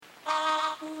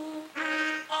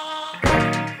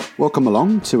Welcome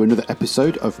along to another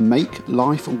episode of Make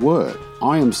Life Work.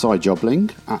 I am Cy Jobling,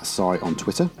 at Cy on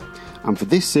Twitter, and for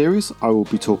this series I will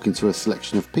be talking to a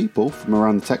selection of people from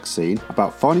around the tech scene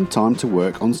about finding time to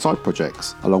work on side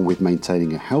projects, along with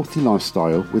maintaining a healthy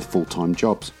lifestyle with full-time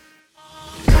jobs.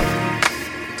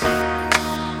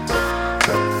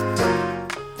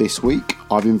 This week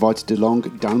I've invited along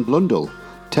Dan Blundell,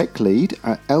 tech lead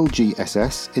at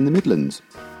LGSS in the Midlands.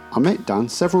 I met Dan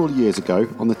several years ago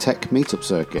on the tech meetup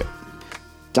circuit.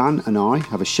 Dan and I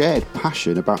have a shared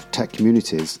passion about tech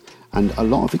communities and a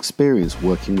lot of experience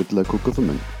working with local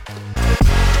government.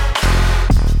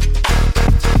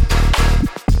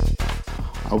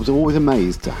 I was always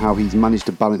amazed at how he's managed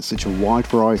to balance such a wide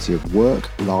variety of work,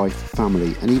 life,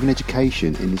 family and even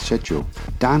education in his schedule.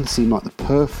 Dan seemed like the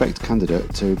perfect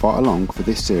candidate to invite along for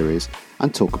this series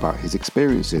and talk about his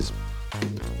experiences.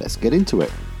 Let's get into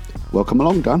it. Welcome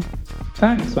along, Dan.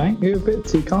 Thanks, mate. You were a bit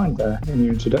too kind there in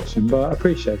your introduction, but I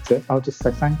appreciate it. I'll just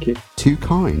say thank you. Too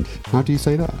kind? How do you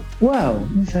say that? Well,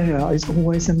 it's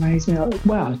always amazed me.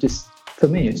 For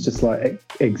me, it's just like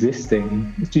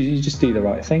existing. You just do the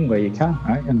right thing where you can,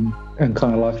 right? And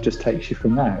kind of life just takes you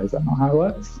from there. Is that not how it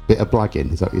works? Bit of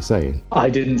blagging, is that what you're saying? I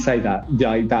didn't say that.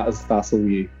 That's all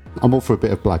you. I'm all for a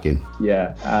bit of blagging.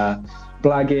 Yeah.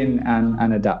 Blagging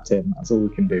and adapting. That's all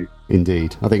we can do.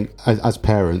 Indeed. I think as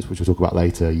parents, which we'll talk about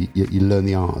later, you learn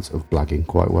the art of blagging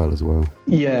quite well as well.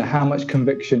 Yeah, how much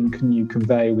conviction can you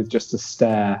convey with just a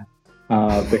stare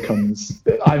becomes...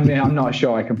 I'm not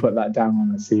sure I can put that down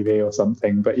on a CV or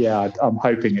something, but yeah, I'm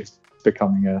hoping it's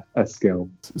becoming a skill.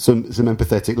 Some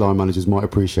empathetic line managers might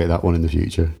appreciate that one in the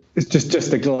future. It's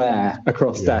just a glare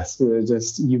across desks. We're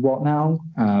just, you what now?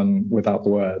 Without the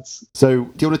words. So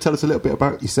do you want to tell us a little bit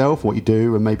about yourself, what you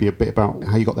do, and maybe a bit about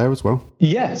how you got there as well?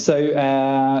 Yeah, so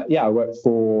I work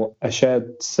for a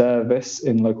shared service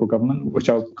in local government, which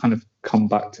I'll kind of come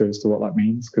back to as to what that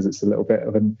means, because it's a little bit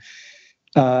of an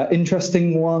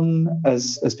interesting one,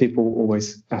 as people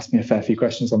always ask me a fair few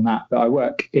questions on that. But I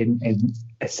work in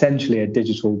essentially a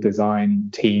digital design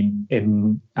team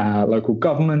in local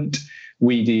government.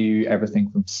 We do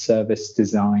everything from service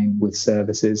design with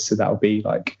services, so that'll be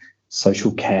like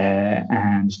social care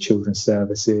and children's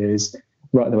services,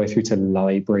 right the way through to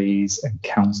libraries and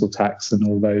council tax and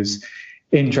all those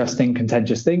interesting,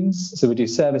 contentious things. So we do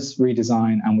service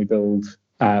redesign and we build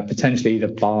potentially either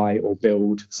buy or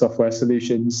build software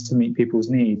solutions to meet people's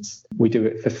needs. We do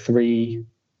it for three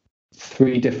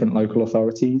different local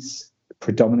authorities,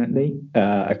 predominantly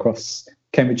across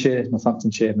Cambridgeshire,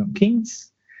 Northamptonshire, and Milton Keynes.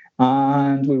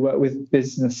 And we work with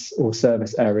business or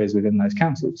service areas within those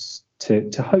councils to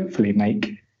hopefully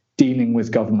make dealing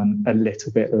with government a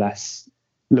little bit less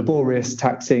laborious,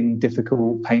 taxing,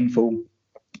 difficult, painful,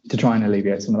 to try and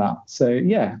alleviate some of that. So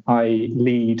yeah, I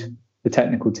lead the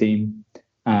technical team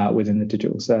within the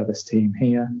digital service team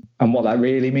here. And what that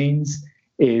really means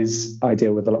is I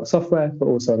deal with a lot of software, but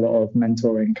also a lot of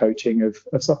mentoring, coaching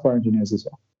of software engineers as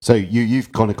well. So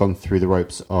you've kind of gone through the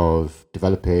ropes of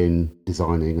developing,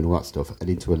 designing and all that stuff and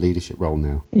into a leadership role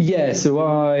now. Yeah, so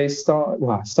I started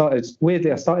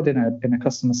in a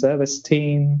customer service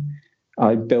team.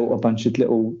 I built a bunch of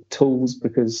little tools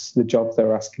because the job they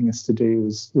were asking us to do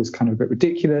was kind of a bit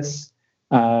ridiculous.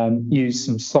 Used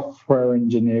some software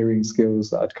engineering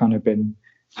skills that I'd kind of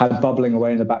had bubbling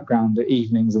away in the background at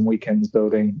evenings and weekends,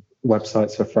 building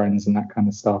websites for friends and that kind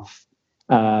of stuff.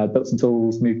 Built some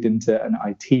tools, moved into an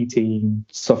IT team,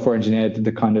 software engineer, did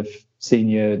the kind of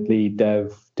senior lead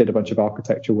dev, did a bunch of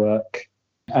architecture work,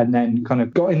 and then kind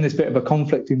of got in this bit of a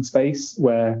conflicting space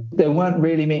where they weren't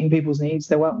really meeting people's needs.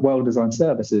 They weren't well-designed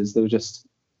services. They were just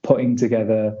putting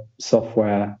together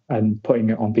software and putting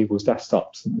it on people's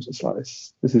desktops. And it was just like,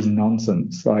 this is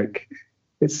nonsense. Like,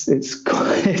 it's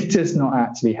just not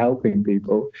actually helping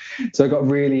people. So I got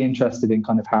really interested in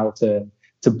kind of how to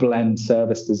blend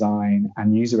service design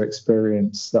and user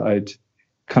experience that I'd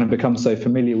kind of become so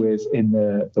familiar with in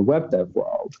the web dev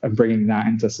world, and bringing that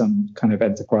into some kind of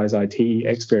enterprise IT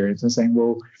experience and saying,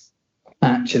 well,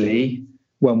 actually,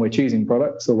 when we're choosing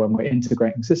products or when we're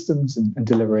integrating systems and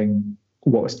delivering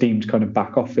what's deemed kind of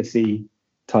back office-y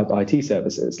type IT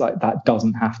services, like that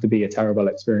doesn't have to be a terrible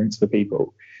experience for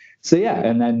people. So yeah,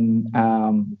 and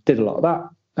then did a lot of that,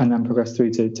 and then progressed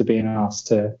through to being asked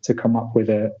to come up with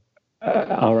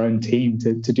our own team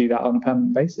to do that on a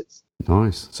permanent basis.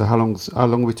 Nice. So how long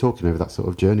are we talking over that sort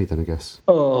of journey then, I guess?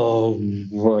 Oh,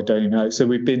 well, I don't know. So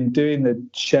we've been doing the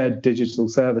shared digital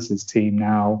services team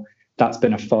now. That's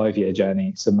been a 5-year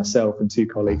journey. So myself and 2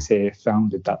 colleagues here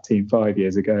founded that team 5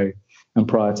 years ago. And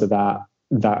prior to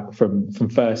that from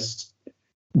first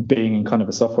being in kind of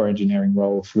a software engineering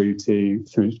role through to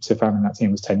founding that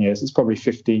team was 10 years. It's probably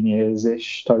 15 years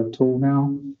ish total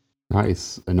now. That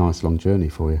is a nice long journey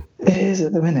for you. It is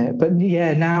at the minute, but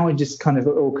yeah, now it just kind of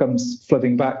it all comes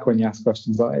flooding back when you ask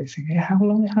questions like, how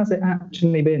long has it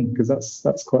actually been? Because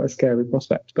that's quite a scary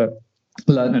prospect. But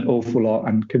learn an awful lot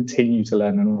and continue to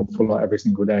learn an awful lot every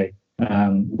single day,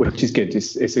 which is good.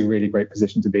 It's a really great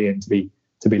position to be in, to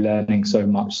be learning so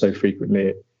much so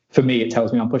frequently. For me, it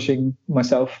tells me I'm pushing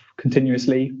myself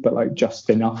continuously, but like just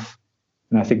enough.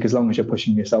 And I think as long as you're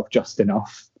pushing yourself just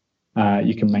enough,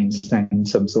 you can maintain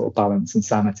some sort of balance and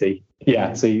sanity.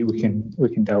 Yeah, so we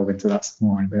can delve into that some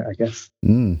more in a bit, I guess.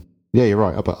 Yeah, you're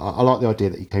right. But I like the idea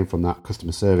that you came from that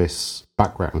customer service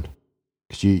background,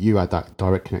 because you had that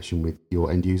direct connection with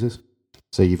your end users.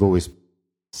 So you've always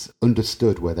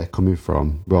understood where they're coming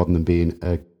from, rather than being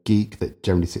a geek that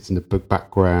generally sits in the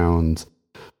background,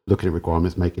 looking at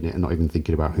requirements, making it, and not even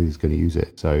thinking about who's going to use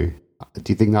it. So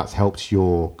do you think that's helped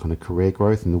your kind of career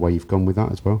growth and the way you've gone with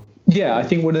that as well? Yeah, I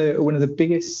think one of the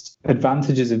biggest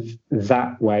advantages of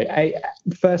that way,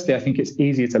 firstly, I think it's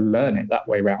easier to learn it that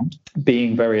way round,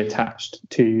 being very attached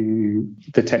to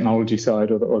the technology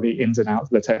side or the ins and outs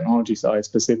of the technology side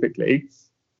specifically,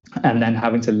 and then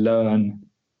having to learn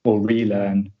or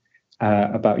relearn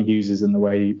about users and the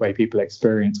way people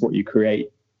experience what you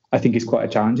create, I think is quite a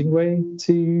challenging way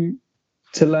to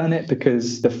learn it,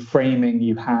 because the framing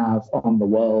you have on the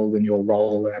world and your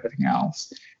role and everything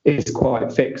else is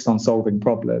quite fixed on solving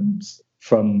problems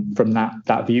from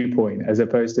that viewpoint, as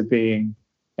opposed to being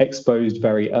exposed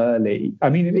very early. I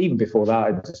mean, even before that,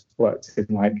 I just worked in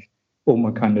like all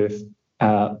my kind of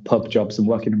pub jobs and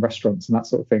working in restaurants and that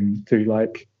sort of thing through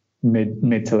like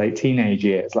mid to late teenage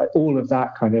years. Like all of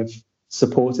that kind of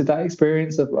supported that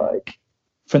experience of like,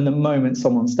 from the moment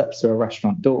someone steps through a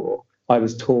restaurant door, I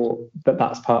was taught that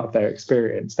that's part of their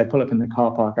experience. They pull up in the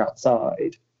car park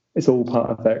outside. It's all part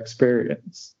of their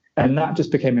experience. And that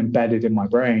just became embedded in my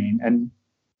brain. And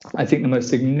I think the most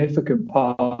significant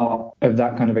part of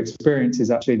that kind of experience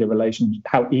is actually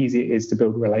how easy it is to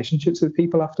build relationships with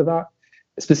people after that,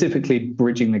 specifically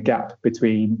bridging the gap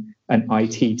between an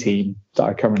IT team that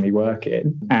I currently work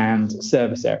in and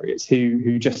service areas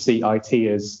who just see IT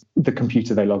as the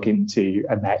computer they log into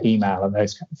and their email and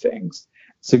those kind of things.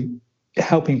 So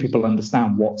helping people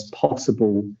understand what's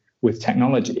possible with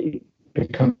technology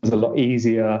becomes a lot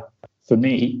easier for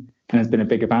me, and has been a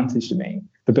big advantage to me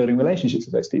for building relationships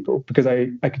with those people, because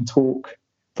I can talk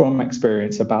from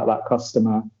experience about that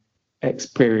customer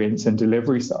experience and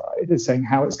delivery side, is saying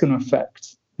how it's going to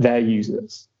affect their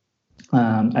users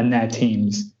and their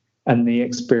teams, and the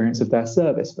experience of their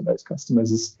service for those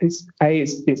customers is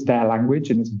it's their language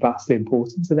and it's vastly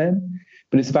important to them,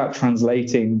 but it's about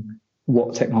translating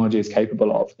what technology is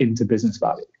capable of into business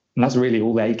value. And that's really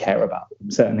all they care about,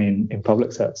 certainly in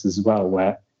public services as well,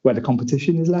 where the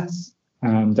competition is less.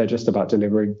 They're just about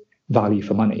delivering value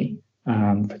for money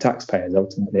for taxpayers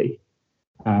ultimately.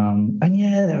 And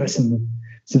yeah, there are some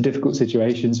difficult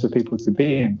situations for people to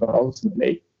be in, but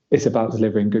ultimately it's about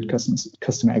delivering good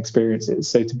customer experiences.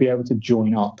 So to be able to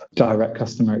join up direct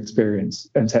customer experience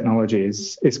and technology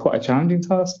is quite a challenging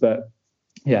task, but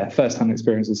yeah, first-hand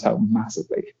experiences help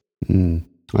massively.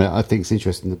 I think it's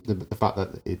interesting the fact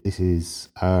that this is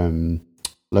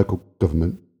local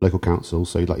government, local council.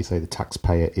 So, like you say, the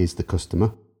taxpayer is the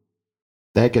customer.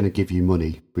 They're going to give you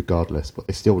money regardless, but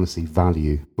they still want to see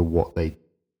value for what they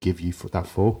give you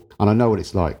for. And I know what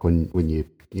it's like when you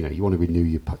want to renew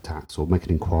your tax or make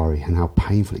an inquiry, and how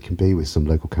painful it can be with some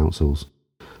local councils.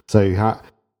 So, how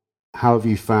have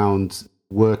you found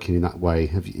working in that way?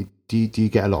 Do you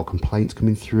get a lot of complaints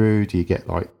coming through? Do you get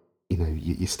like,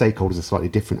 your stakeholders a slightly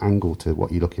different angle to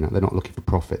what you're looking at? They're not looking for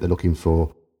profit. They're looking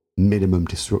for minimum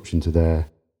disruption to their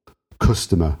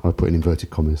customer. I put in inverted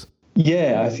commas.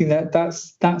 Yeah, I think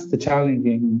that's the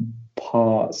challenging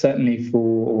part. Certainly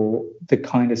for the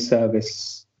kind of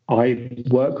service I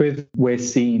work with, we're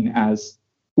seen as,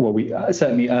 well, we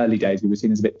certainly early days we were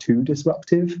seen as a bit too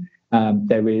disruptive.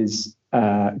 There is,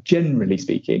 generally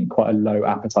speaking, quite a low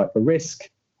appetite for risk.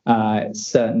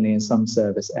 Certainly in some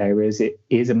service areas, it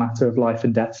is a matter of life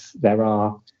and death. There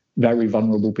are very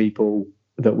vulnerable people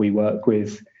that we work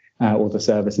with, or the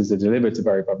services are delivered to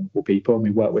very vulnerable people. And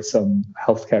we work with some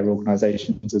healthcare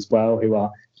organisations as well who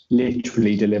are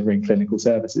literally delivering clinical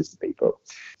services to people.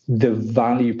 The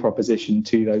value proposition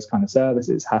to those kind of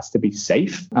services has to be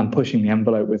safe, and pushing the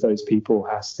envelope with those people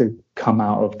has to come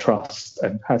out of trust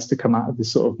and has to come out of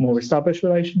this sort of more established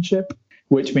relationship.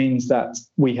 which means that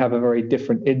we have a very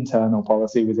different internal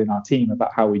policy within our team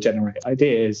about how we generate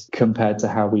ideas compared to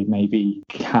how we maybe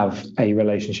have a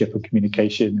relationship of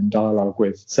communication and dialogue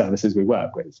with services we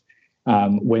work with.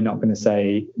 We're not going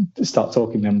to start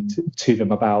talking to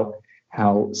them about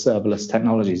how serverless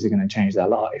technologies are going to change their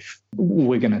life.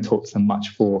 We're going to talk to them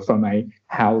much more from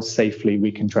how safely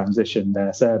we can transition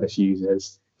their service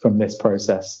users from this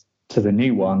process to the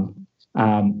new one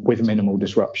with minimal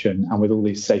disruption and with all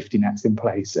these safety nets in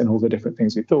place and all the different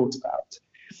things we thought about.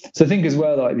 So I think as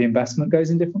well, like the investment goes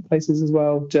in different places as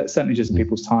well, certainly just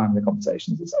people's time and the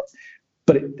conversations and stuff.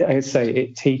 But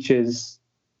it teaches,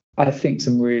 I think,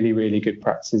 some really, really good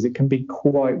practices. It can be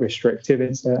quite restrictive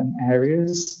in certain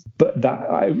areas, but that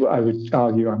I would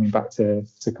argue, back to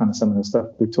kind of some of the stuff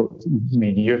me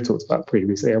and you have talked about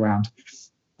previously around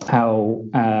how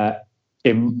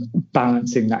in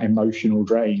balancing that emotional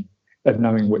drain of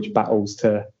knowing which battles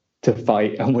to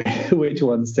fight and which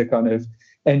ones to kind of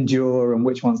endure and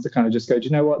which ones to kind of just go, do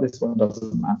you know what, this one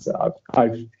doesn't matter.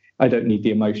 I don't need the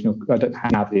emotional, I don't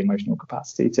have the emotional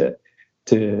capacity to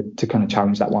kind of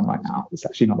challenge that one right now. It's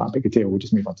actually not that big a deal. We'll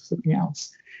just move on to something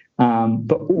else.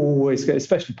 But always,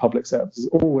 especially public services,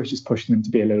 always just pushing them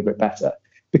to be a little bit better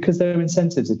because their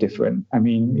incentives are different. I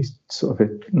mean, you sort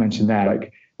of mentioned there,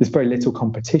 like there's very little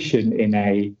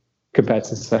competition compared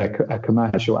to say a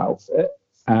commercial outfit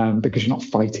because you're not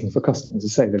fighting for customers. To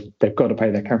say that they've got to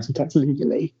pay their council tax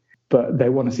legally, but they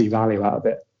want to see value out of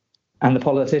it. And the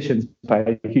politicians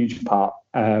play a huge part.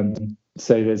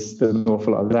 So there's an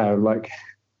awful lot there, like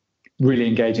really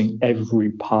engaging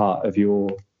every part of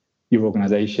your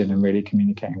organisation and really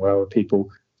communicating well with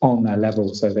people on their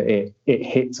level so that it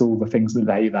hits all the things that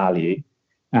they value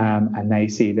and they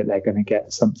see that they're going to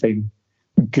get something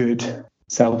good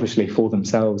selfishly for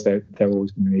themselves. They're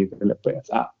always going to need a little bit of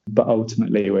that. But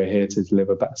ultimately, we're here to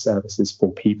deliver better services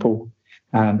for people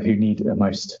who need it the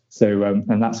most. So,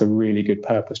 and that's a really good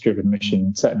purpose-driven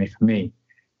mission, certainly for me,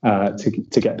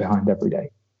 to get behind every day.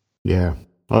 Yeah.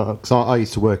 Because I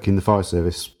used to work in the fire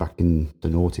service back in the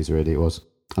noughties, really it was.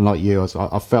 And like you,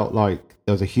 I felt like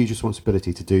there was a huge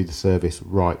responsibility to do the service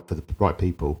right for the right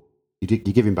people. You're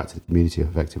giving back to the community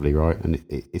effectively, right? And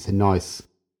it's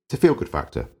a feel-good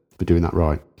factor for doing that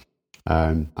right.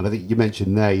 And I think you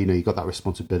mentioned there, you got that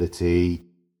responsibility.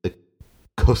 The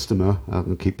customer, I'm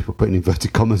going to keep putting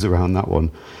inverted commas around that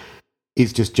one,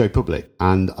 is just Joe Public.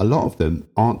 And a lot of them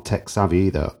aren't tech savvy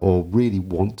either or really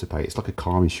want to pay. It's like a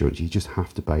car insurance. You just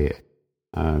have to pay it.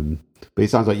 But it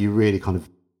sounds like you really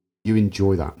you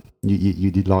enjoy that. You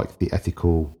did like the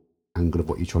ethical angle of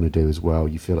what you're trying to do as well.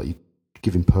 You feel like you're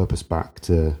giving purpose back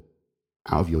out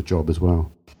of your job as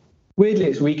well. Weirdly,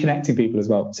 it's reconnecting people as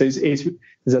well. So there's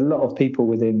a lot of people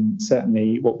within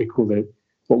certainly what we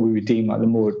would deem like the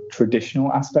more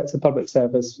traditional aspects of public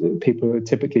service, people who have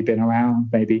typically been around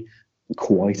maybe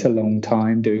quite a long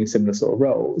time doing similar sort of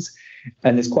roles.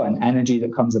 And there's quite an energy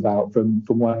that comes about from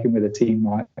working with a team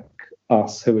like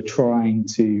us who are trying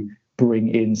to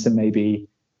bring in some maybe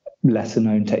lesser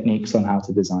known techniques on how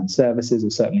to design services,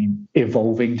 or certainly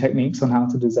evolving techniques on how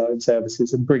to design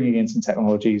services, and bringing in some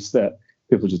technologies that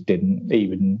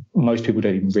most people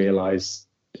don't even realize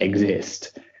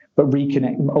exist, but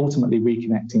ultimately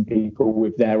reconnecting people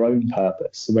with their own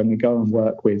purpose. So when we go and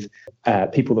work with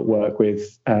people that work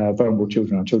with vulnerable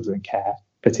children or children in care,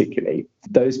 particularly,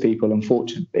 those people,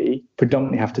 unfortunately,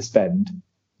 predominantly have to spend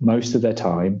most of their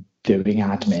time doing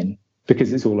admin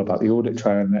because it's all about the audit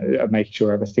trail and making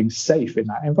sure everything's safe in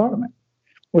that environment.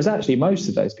 Whereas actually most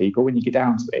of those people, when you get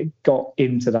down to it, got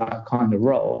into that kind of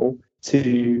role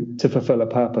to fulfill a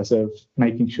purpose of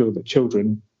making sure that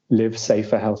children live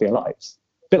safer, healthier lives.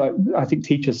 A bit like, I think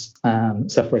teachers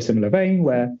suffer a similar vein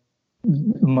where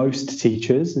most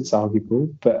teachers, it's arguable,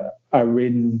 but are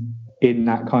in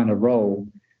that kind of role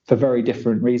for very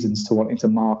different reasons to wanting to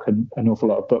mark an awful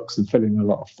lot of books and fill in a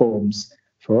lot of forms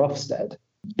for Ofsted.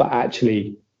 But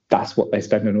actually, that's what they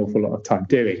spend an awful lot of time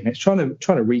doing. And it's trying to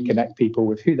reconnect people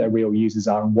with who their real users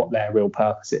are and what their real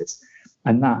purpose is.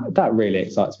 And that really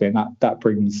excites me. And that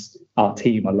brings our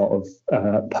team a lot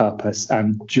of purpose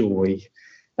and joy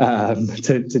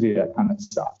to do that kind of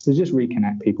stuff. To just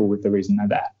reconnect people with the reason they're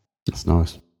there. That's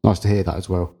nice. Nice to hear that as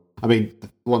well. I mean,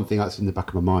 one thing that's in the back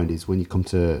of my mind is when you come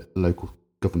to local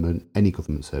government, any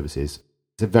government services,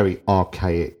 it's a very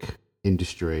archaic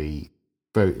industry,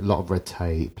 a lot of red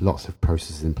tape, lots of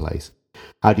processes in place.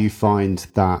 How do you find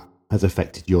that has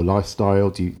affected your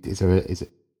lifestyle?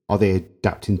 Are they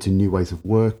adapting to new ways of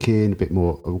working, a bit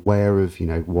more aware of,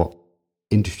 what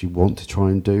industry want to try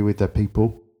and do with their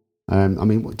people?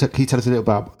 Can you tell us a little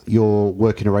about your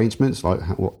working arrangements, like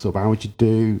what sort of hours you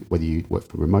do, whether you work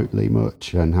remotely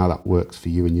much, and how that works for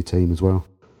you and your team as well?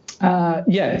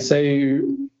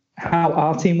 So how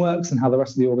our team works and how the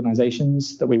rest of the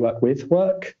organisations that we work with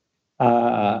work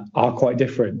are quite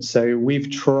different. So we've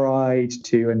tried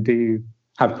to and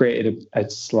have created a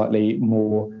slightly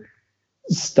more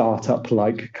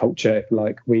startup-like culture.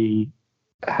 Like we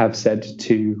have said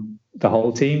to the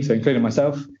whole team, so including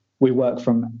myself, we work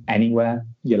from anywhere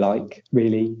you like,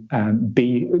 really.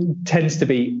 Tends to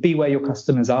be where your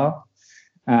customers are.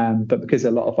 But because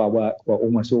a lot of our work, well,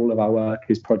 almost all of our work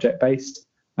is project-based,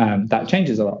 that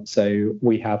changes a lot. So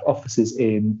we have offices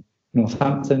in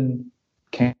Northampton,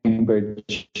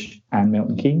 Cambridge, and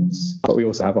Milton Keynes, but we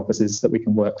also have offices that we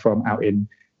can work from out in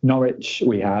Norwich.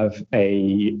 We have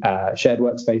a shared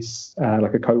workspace,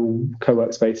 like a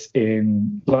co-work space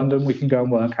in London we can go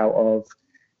and work out of.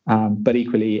 But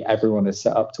equally, everyone is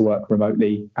set up to work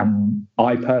remotely.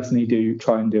 I personally do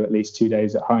try and do at least 2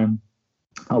 days at home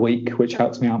a week, which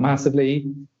helps me out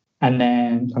massively. And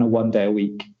then kind of 1 day a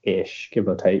week-ish, give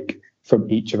or take,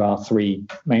 from each of our 3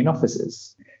 main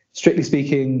offices. Strictly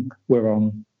speaking, we're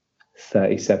on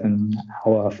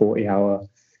 37-hour, 40-hour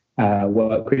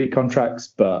work week contracts,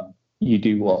 but you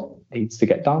do what needs to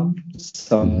get done.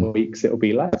 Some weeks it'll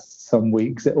be less, some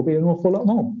weeks it'll be an awful lot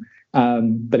more.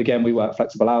 But again, we work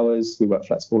flexible hours, we work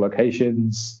flexible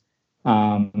locations.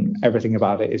 Everything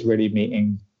about it is really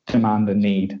meeting demand and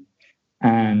need.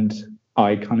 And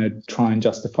I kind of try and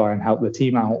justify and help the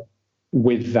team out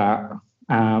with that,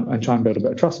 and try and build a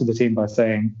bit of trust with the team by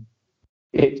saying,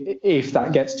 if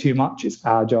that gets too much, it's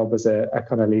our job as a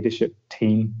kind of leadership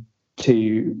team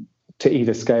to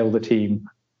either scale the team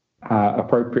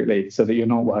appropriately so that you're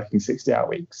not working 60-hour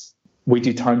weeks. We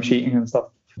do timesheeting and stuff,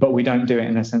 but we don't do it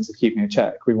in a sense of keeping a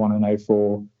check. We want to know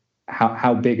for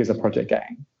how big is a project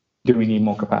getting? Do we need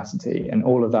more capacity? And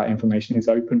all of that information is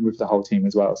open with the whole team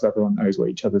as well, so everyone knows what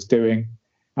each other's doing,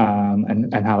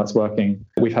 and how it's working.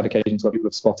 We've had occasions where people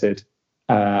have spotted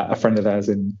a friend of theirs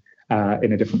in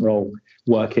a different role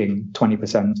working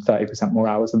 20%, 30% more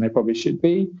hours than they probably should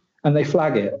be, and they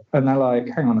flag it, and they're like,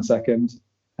 hang on a second,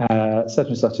 such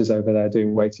and such is over there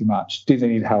doing way too much. Do they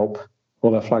need help? Or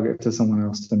they'll flag it to someone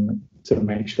else to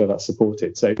make sure that's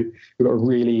supported. So we've got a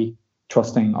really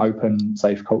trusting, open,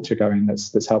 safe culture going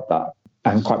that's helped that.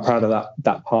 I'm quite proud of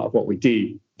that part of what we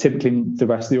do. Typically, the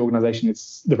rest of the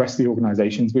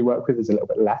organizations we work with is a little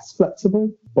bit less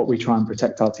flexible, but we try and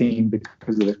protect our team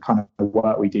because of the kind of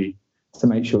work we do to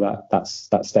make sure that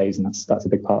stays, and that's a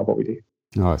big part of what we do.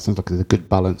 Oh, it sounds like there's a good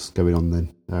balance going on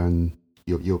then, and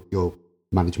your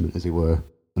management, as it were,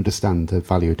 understand the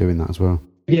value of doing that as well.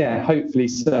 Yeah, hopefully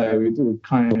so. We're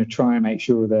kind of try and make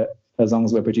sure that as long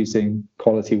as we're producing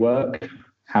quality work,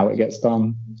 how it gets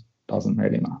done doesn't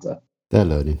really matter. They're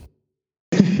learning.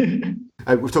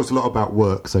 We've talked a lot about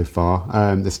work so far.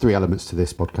 There's 3 elements to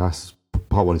this podcast.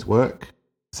 Part 1 is work.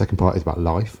 The second part is about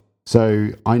life. So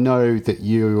I know that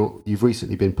you've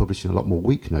recently been publishing a lot more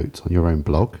week notes on your own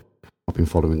blog. I've been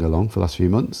following along for the last few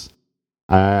months.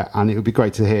 And it would be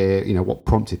great to hear, what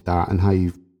prompted that and how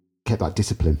you've kept that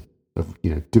discipline of,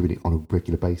 doing it on a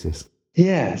regular basis.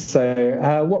 Yeah.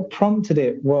 So what prompted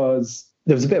it was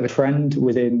there was a bit of a trend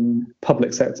within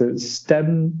public sector.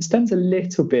 Stems a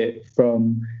little bit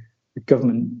from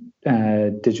government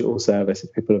digital service.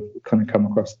 If people have kind of come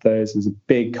across those, there's a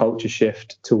big culture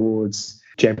shift towards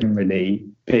generally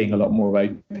being a lot more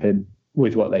open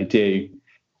with what they do.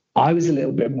 I was a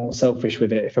little bit more selfish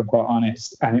with it, if I'm quite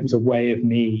honest, and it was a way of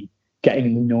me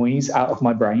getting the noise out of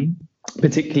my brain.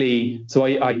 Particularly, so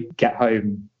I get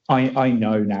home. I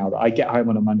know now that I get home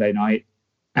on a Monday night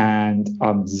and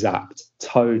I'm zapped,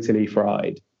 totally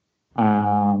fried.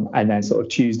 And then sort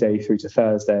of Tuesday through to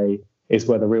Thursday is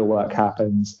where the real work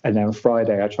happens. And then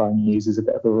Friday I try and use as a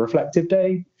bit of a reflective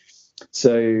day.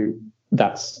 So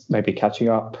that's maybe catching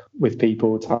up with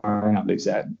people, tying up loose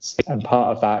ends. And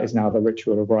part of that is now the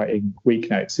ritual of writing week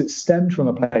notes. It stemmed from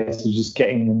a place of just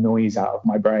getting the noise out of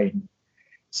my brain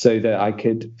so that I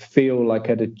could feel like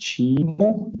I'd achieved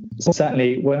more.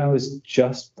 Certainly, when I was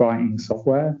just writing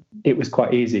software, it was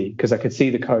quite easy because I could see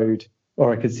the code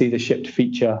or I could see the shipped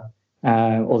feature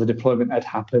or the deployment had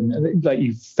happened. And like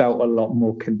you felt a lot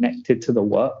more connected to the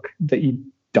work that you'd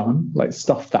done, like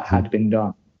stuff that had been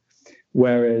done.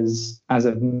 Whereas as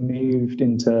I've moved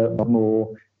into a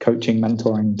more coaching,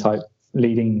 mentoring type,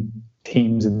 leading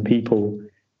teams and people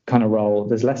kind of role,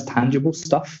 there's less tangible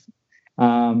stuff.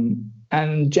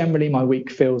 And generally my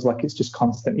week feels like it's just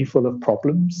constantly full of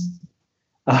problems,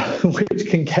 which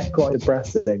can get quite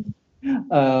depressing.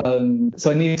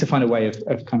 So I need to find a way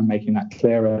of kind of making that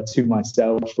clearer to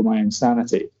myself for my own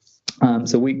sanity.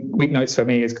 So week notes for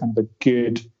me is kind of a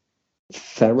good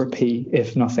therapy,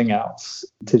 if nothing else,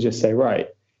 to just say, right,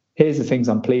 here's the things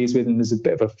I'm pleased with. And there's a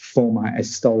bit of a format I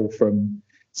stole from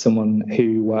someone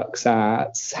who works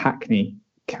at Hackney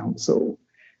Council,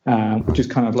 which is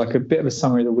kind of like a bit of a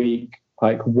summary of the week,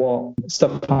 like what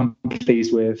stuff I'm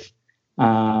pleased with,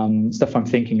 stuff I'm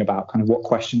thinking about, kind of what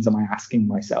questions am I asking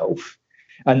myself,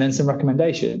 and then some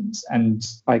recommendations. And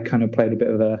I kind of played a bit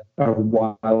of a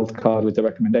wild card with the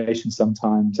recommendations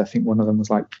sometimes. I think one of them was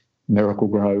like Miracle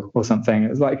Grow or something. It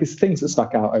was like, it's things that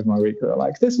stuck out over my week that are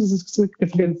like, this was a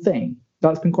significant thing.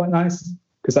 That's been quite nice,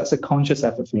 because that's a conscious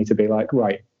effort for me to be like,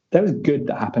 right, there was good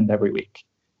that happened every week.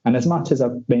 And as much as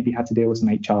I've maybe had to deal with some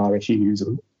HR issues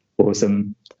or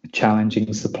some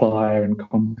challenging supplier and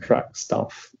contract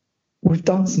stuff, we've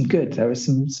done some good. There are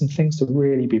some things to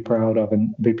really be proud of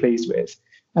and be pleased with.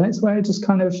 And it's where just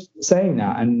kind of saying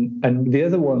that. And the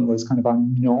other one was kind of,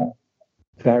 I'm not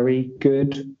very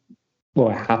good,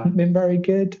 or I haven't been very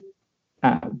good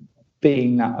at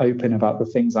being that open about the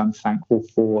things I'm thankful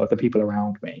for, the people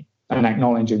around me, and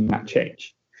acknowledging that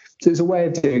change. So it's a way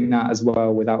of doing that as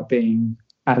well without being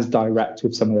as direct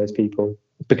with some of those people,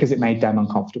 because it made them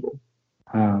uncomfortable.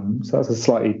 So that's a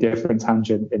slightly different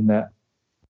tangent, in that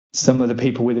some of the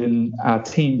people within our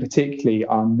team particularly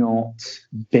are not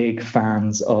big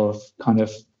fans of kind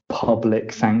of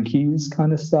public thank yous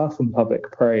kind of stuff and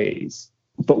public praise.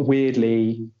 But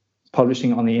weirdly,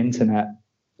 publishing it on the internet,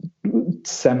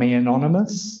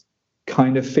 semi-anonymous,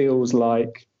 kind of feels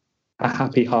like a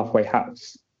happy halfway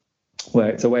house, where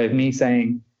it's a way of me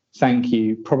saying thank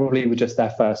you, probably with just their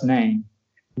first name,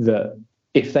 that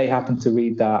if they happen to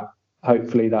read that,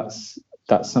 hopefully that's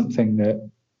something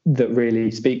that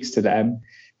really speaks to them.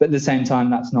 But at the same time,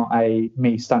 that's not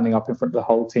me standing up in front of the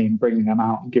whole team, bringing them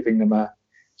out and giving them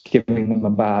a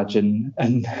badge and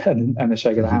a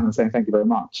shake of the hand and saying thank you very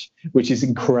much, which is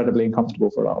incredibly uncomfortable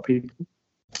for a lot of people.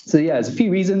 So yeah, there's a few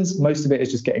reasons. Most of it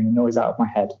is just getting the noise out of my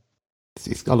head.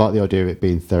 I like the idea of it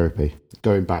being therapy.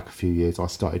 Going back a few years, I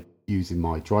started using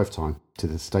my drive time to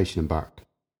the station and back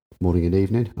morning and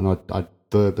evening, and I'd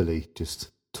verbally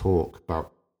just talk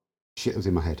about shit that was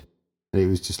in my head. And it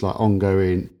was just like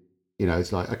ongoing,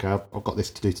 it's like, okay, I've got this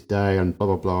to do today and blah,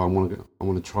 blah, blah. I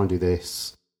want to try and do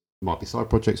this. It might be side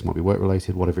projects, it might be work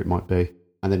related, whatever it might be.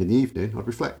 And then in the evening, I'd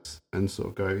reflect and sort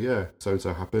of go, yeah,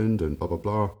 so-and-so happened and blah, blah,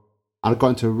 blah. And I got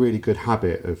into a really good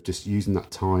habit of just using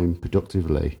that time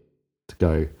productively to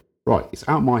go, right, it's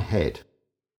out of my head.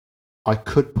 I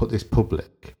could put this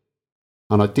public.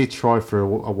 And I did try for a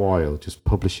while, just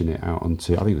publishing it out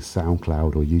onto, I think it was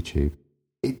SoundCloud or YouTube.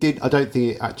 It did. I don't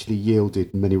think it actually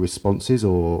yielded many responses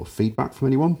or feedback from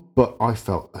anyone, but I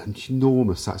felt an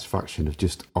enormous satisfaction of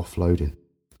just offloading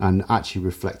and actually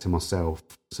reflecting myself.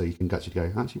 So you can actually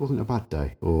go, actually, it wasn't a bad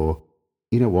day, or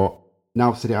you know what?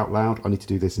 Now I've said it out loud, I need to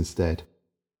do this instead.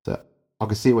 So I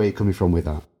can see where you're coming from with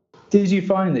that. Did you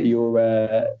find that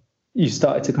you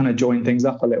started to kind of join things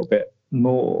up a little bit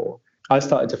more? I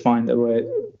started to find that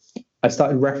I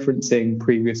started referencing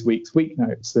previous week's week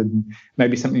notes and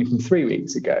maybe something from 3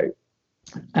 weeks ago.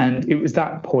 And it was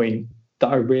that point that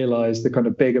I realized the kind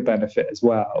of bigger benefit as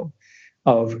well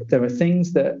of there were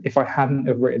things that if I hadn't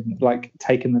have written, like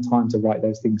taken the time to write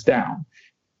those things down,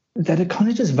 that had kind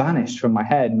of just vanished from my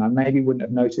head, and I maybe wouldn't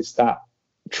have noticed that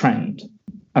trend.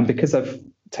 And because I've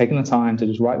taken the time to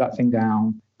just write that thing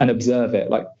down and observe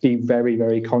it, like be very,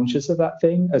 very conscious of that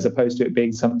thing, as opposed to it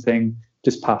being something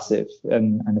just passive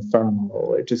and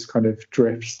ephemeral. It just kind of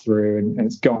drifts through and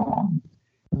it's gone.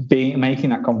 Making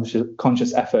that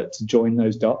conscious effort to join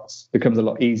those dots becomes a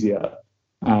lot easier.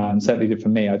 Certainly did for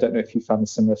me. I don't know if you found a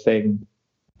similar thing,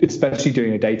 especially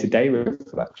doing a day-to-day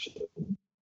reflection.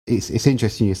 It's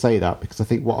interesting you say that, because I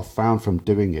think what I've found from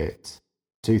doing it,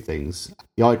 two things.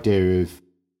 The idea of,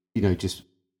 just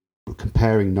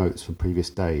comparing notes from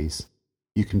previous days,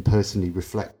 you can personally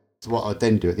reflect. So what I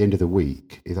then do at the end of the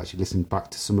week is actually listen back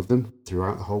to some of them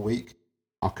throughout the whole week.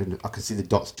 I can see the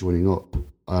dots joining up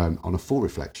on a full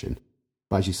reflection.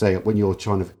 But as you say, when you're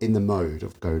kind of in the mode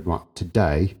of going, right,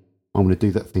 today I'm going to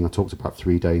do that thing I talked about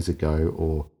 3 days ago,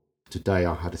 or today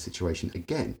I had a situation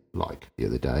again like the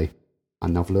other day,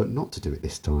 and I've learned not to do it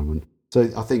this time. And so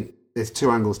I think there's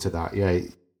two angles to that. Yeah,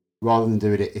 rather than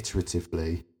doing it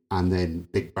iteratively and then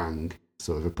big bang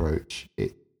sort of approach,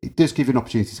 it does give you an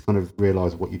opportunity to kind of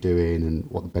realise what you're doing and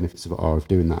what the benefits of it are of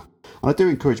doing that. And I do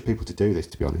encourage people to do this,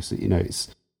 to be honest.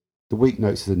 It's the week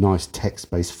notes is a nice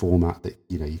text-based format that,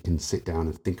 you can sit down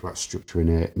and think about structuring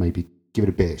it, maybe give it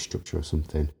a bit of structure or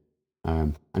something.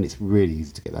 And it's really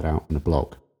easy to get that out on a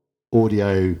blog.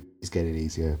 Audio is getting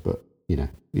easier, but,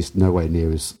 it's nowhere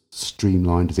near as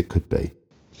streamlined as it could be.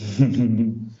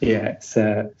 Yeah,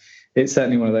 it's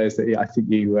certainly one of those that I think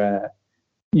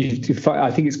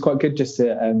I think it's quite good just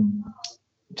to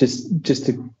just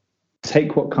to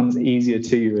take what comes easier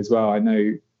to you as well. I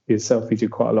know yourself, you do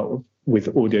quite a lot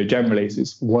with audio generally, so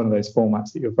it's one of those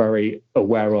formats that you're very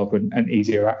aware of and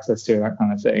easier access to, that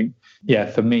kind of thing. Yeah,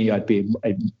 for me,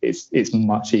 it's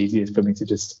much easier for me to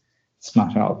just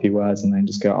smash out a few words and then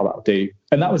just go, oh, that'll do.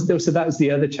 And that was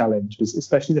the other challenge, was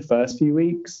especially the first few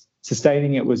weeks.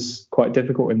 Sustaining it was quite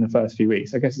difficult in the first few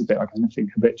weeks. I guess it's a bit like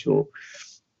anything habitual.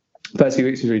 First few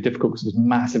weeks was really difficult because it was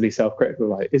massively self-critical.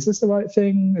 Like, is this the right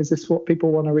thing? Is this what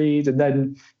people want to read? And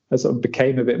then I sort of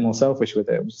became a bit more selfish with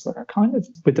it. It was just like, I kind of,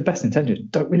 with the best intentions,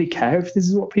 don't really care if this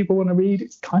is what people want to read.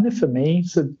 It's kind of for me.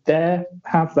 So there,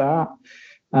 have that.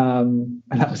 And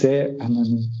that was it.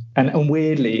 And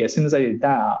weirdly, as soon as I did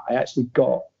that, I actually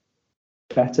got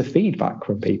better feedback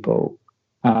from people.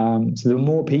 So the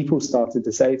more people started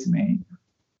to say to me,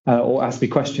 or ask me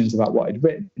questions about what I'd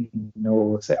written,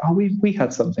 or say, oh, we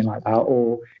had something like that,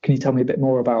 or can you tell me a bit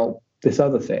more about this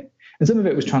other thing? And some of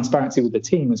it was transparency with the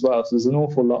team as well. So there's an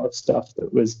awful lot of stuff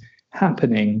that was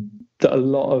happening that a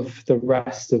lot of the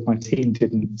rest of my team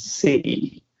didn't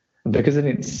see. And because I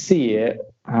didn't see it,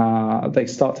 they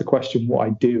start to question what I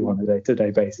do on a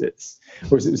day-to-day basis.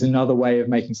 Whereas it was another way of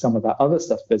making some of that other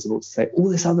stuff visible, to say, all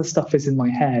this other stuff is in my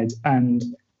head and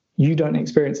you don't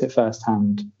experience it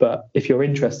firsthand, but if you're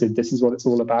interested, this is what it's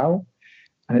all about.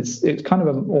 And it's kind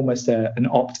of almost an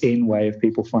opt-in way of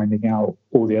people finding out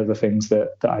all the other things that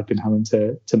I've been having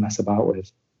to mess about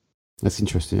with. That's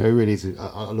interesting. It really is.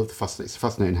 I love it's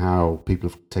fascinating how people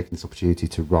have taken this opportunity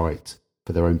to write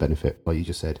for their own benefit, like you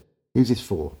just said. Who's this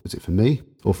for? Was it for me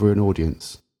or for an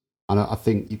audience? And I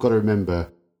think you've got to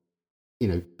remember,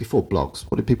 before blogs,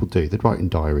 what did people do? They'd write in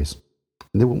diaries.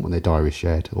 And they wouldn't want their diaries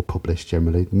shared or published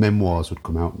generally. Memoirs would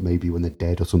come out maybe when they're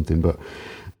dead or something, but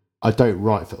I don't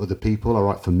write for other people, I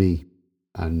write for me.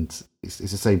 And it's the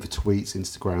same for tweets,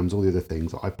 Instagrams, all the other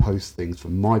things. I post things for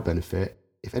my benefit.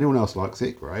 If anyone else likes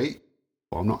it, great.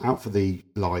 But I'm not out for the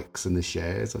likes and the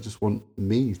shares. I just want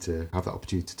me to have that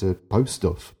opportunity to post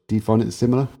stuff. Do you find it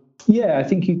similar? Yeah, I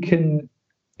think you can.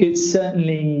 It's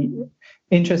certainly,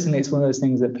 interestingly, it's one of those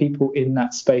things that people in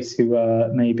that space who are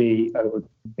maybe,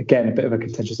 again, a bit of a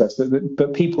contentious space,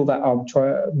 but people that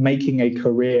are making a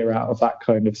career out of that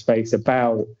kind of space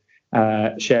about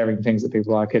sharing things that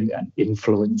people like and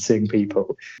influencing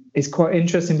people. It's quite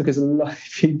interesting because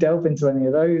if you delve into any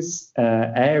of those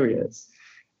areas,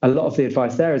 a lot of the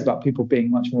advice there is about people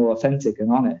being much more authentic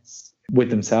and honest with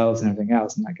themselves and everything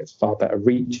else, and that gets far better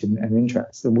reach and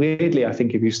interest. And weirdly, I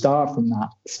think if you start from that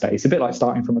space, a bit like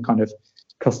starting from a kind of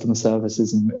customer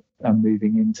services and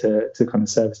moving into kind of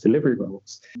service delivery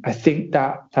roles, I think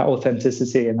that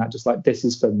authenticity and that just like, this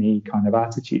is for me kind of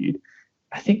attitude,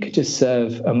 I think could just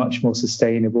serve a much more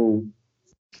sustainable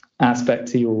aspect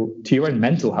to your own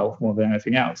mental health more than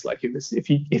anything else. Like if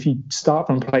you start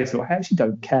from a place of, I actually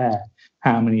don't care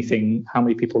how many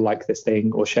people like this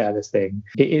thing or share this thing.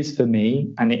 It is for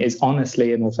me, and it is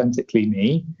honestly and authentically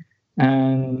me,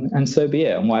 and so be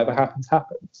it. And whatever happens,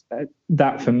 happens.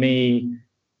 That for me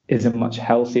is a much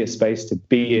healthier space to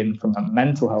be in from a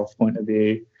mental health point of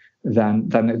view than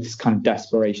this kind of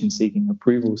desperation-seeking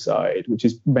approval side, which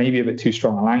is maybe a bit too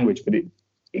strong a language, but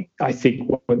I think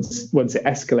once it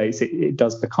escalates, it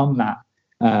does become that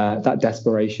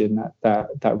desperation,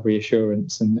 that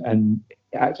reassurance, and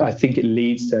I think it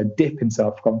leads to a dip in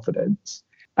self-confidence.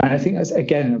 And I think that's,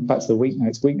 again, back to the week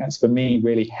notes. Week notes for me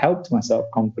really helped my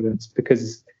self-confidence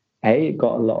because it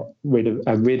got rid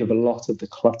of a lot of the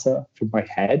clutter from my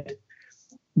head,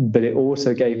 but it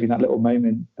also gave me that little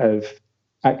moment of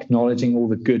acknowledging all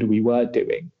the good we were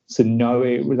doing. So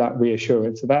knowing with that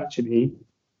reassurance of actually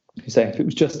saying, if it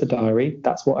was just a diary,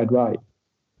 that's what I'd write.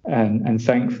 And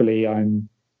thankfully, I'm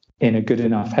in a good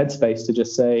enough headspace to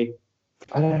just say,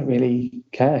 I don't really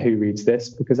care who reads this,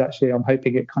 because actually I'm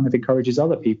hoping it kind of encourages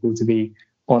other people to be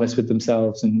honest with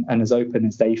themselves and as open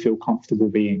as they feel comfortable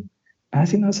being. And I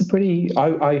think that's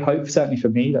I hope certainly for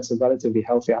me, that's a relatively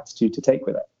healthy attitude to take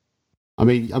with it. I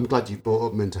mean, I'm glad you brought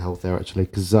up mental health there, actually,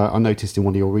 because I noticed in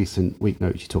one of your recent week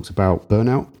notes, you talked about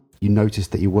burnout. You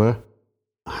noticed that you were.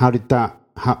 How did that,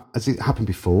 has it happened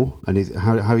before? And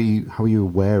how are you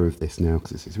aware of this now?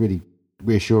 Because it's really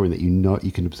reassuring that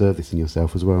you can observe this in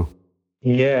yourself as well.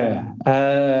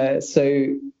 Yeah.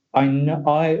 So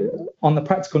I on the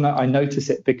practical note, I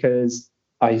notice it because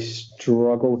I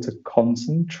struggle to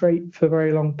concentrate for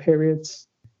very long periods.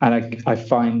 And I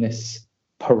find this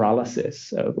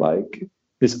paralysis of like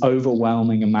this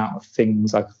overwhelming amount of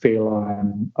things I feel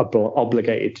I'm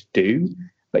obligated to do,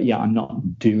 but yeah, I'm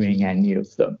not doing any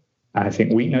of them. And I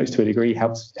think weak notes to a degree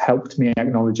helped me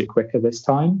acknowledge it quicker this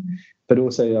time. But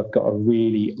also I've got a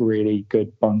really, really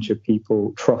good bunch of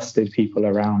people, trusted people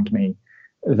around me,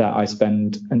 that I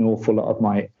spend an awful lot of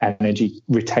my energy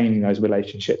retaining those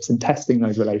relationships and testing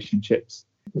those relationships,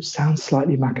 which sounds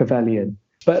slightly Machiavellian,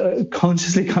 but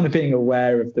consciously kind of being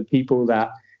aware of the people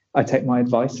that I take my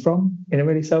advice from in a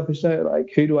really selfish way.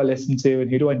 Like, who do I listen to and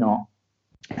who do I not?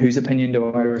 Whose opinion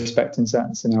do I respect in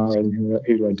certain scenarios and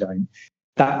who do I don't?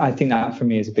 I think that for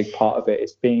me is a big part of it.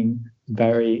 It's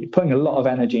putting a lot of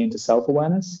energy into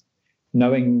self-awareness,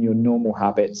 knowing your normal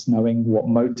habits, knowing what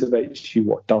motivates you,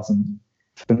 what doesn't.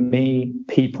 For me,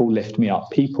 people lift me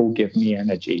up. People give me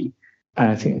energy.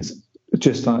 And I think it's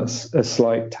just on a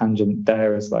slight tangent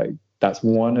there is like, that's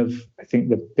one of, I think,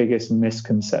 the biggest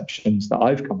misconceptions that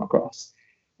I've come across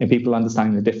in people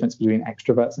understanding the difference between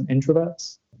extroverts and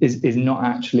introverts is not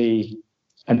actually,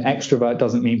 an extrovert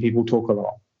doesn't mean people talk a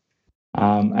lot.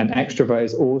 An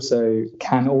extrovert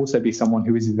can also be someone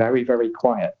who is very, very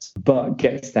quiet, but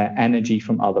gets their energy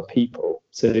from other people.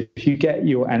 So if you get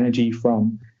your energy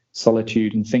from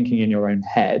solitude and thinking in your own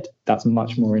head, that's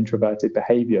much more introverted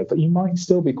behavior, but you might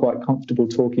still be quite comfortable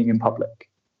talking in public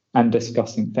and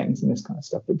discussing things and this kind of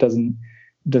stuff. It doesn't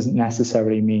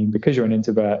necessarily mean because you're an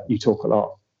introvert, you talk a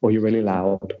lot, or you're really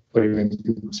loud, or you're in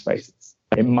people's spaces.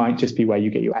 It might just be where you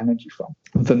get your energy from.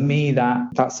 For me,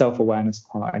 that self-awareness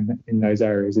part in those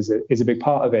areas is a big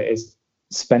part of it, is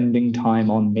spending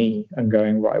time on me and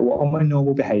going, right, what are my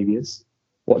normal behaviors?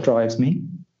 What drives me?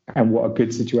 And what are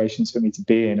good situations for me to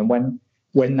be in? And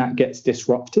when that gets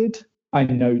disrupted, I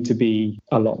know to be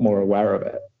a lot more aware of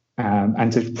it,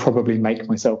 and to probably make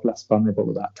myself less vulnerable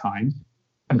at that time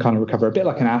and kind of recover a bit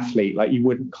like an athlete. Like, you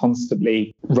wouldn't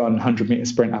constantly run 100-meter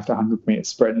sprint after 100-meter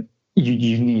sprint.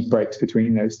 You need breaks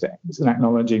between those things, and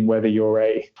acknowledging whether you're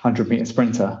a 100-meter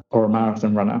sprinter or a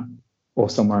marathon runner or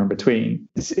somewhere in between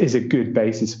is a good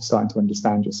basis for starting to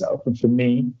understand yourself. And for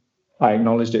me, I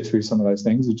acknowledged it through some of those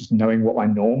things of just knowing what my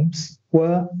norms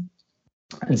were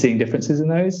and seeing differences in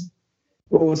those,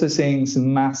 but also seeing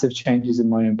some massive changes in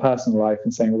my own personal life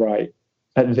and saying, right,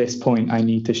 at this point, I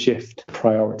need to shift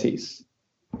priorities.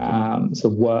 So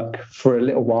work, for a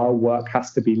little while, work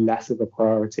has to be less of a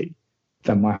priority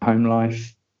than my home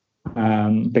life,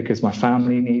 because my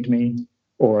family need me,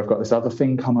 or I've got this other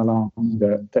thing come along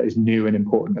that is new and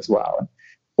important as well. And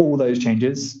all those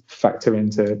changes factor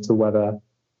into whether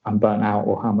I'm burnt out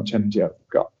or how much energy I've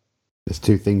got. There's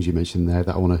two things you mentioned there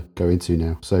that I want to go into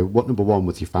now. So what, number one,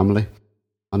 with your family?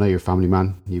 I know you're a family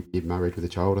man. You're married with a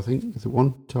child, I think. Is it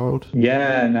one child?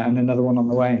 Yeah, and another one on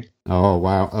the way. Oh,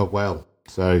 wow. Oh, well.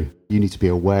 So you need to be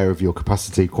aware of your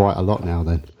capacity quite a lot now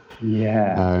then.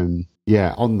 Yeah.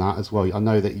 Yeah, on that as well, I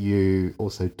know that you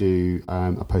also do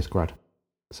a postgrad.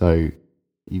 So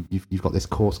you've got this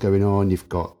course going on, you've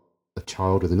got a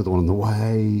child with another one on the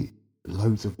way,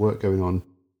 loads of work going on.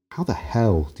 How the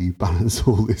hell do you balance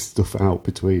all this stuff out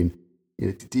between,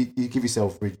 do you give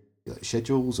yourself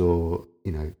schedules, or,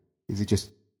 is it just,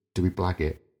 do we blag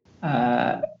it?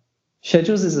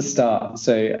 Schedules is a start.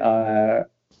 So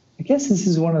I guess this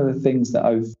is one of the things that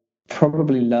I've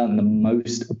probably learned the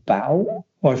most about,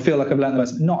 or I feel like I've learned the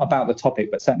most, not about the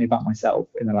topic, but certainly about myself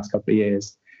in the last couple of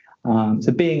years.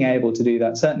 So being able to do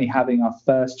that, certainly having our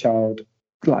first child,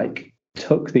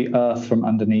 took the earth from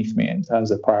underneath me in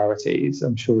terms of priorities.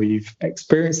 I'm sure you've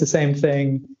experienced the same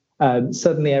thing.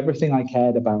 Suddenly everything I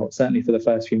cared about, certainly for the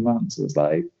first few months, was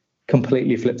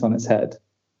completely flipped on its head.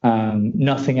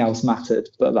 Nothing else mattered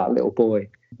but that little boy.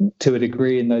 To a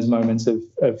degree, in those moments of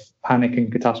panic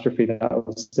and catastrophe, that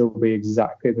would still be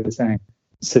exactly the same.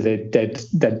 So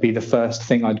they'd be the first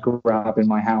thing I'd grab in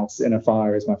my house in a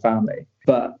fire as my family.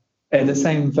 But in the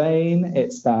same vein,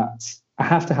 it's that I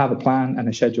have to have a plan and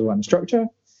a schedule and a structure,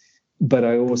 but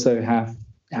I also have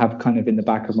kind of in the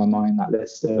back of my mind that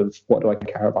list of what do I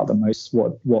care about the most,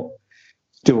 what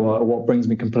brings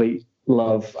me complete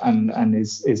love and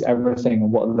is everything,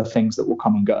 and what are the things that will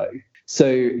come and go. So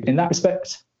in that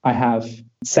respect, I have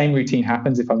same routine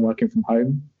happens if I'm working from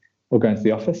home or going to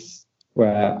the office,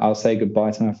 where I'll say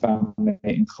goodbye to my family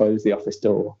and close the office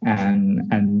door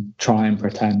and try and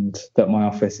pretend that my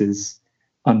office is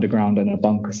underground in a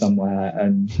bunker somewhere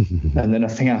and that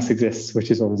nothing else exists,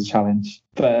 which is always a challenge.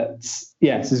 But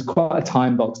yes, it's quite a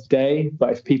time boxed day.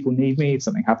 But if people need me, if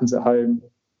something happens at home,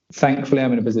 thankfully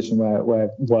I'm in a position where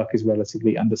work is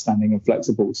relatively understanding and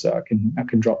flexible, so I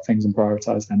can drop things and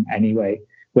prioritize them anyway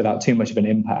without too much of an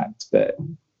impact. But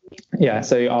yeah,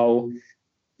 so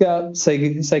I'll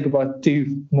say goodbye,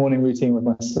 do morning routine with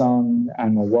my son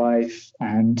and my wife,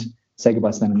 and say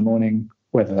goodbye to them in the morning,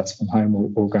 whether that's from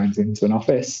home or going into an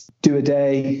office. Do a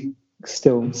day,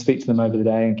 still speak to them over the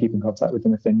day and keep in contact with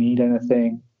them if they need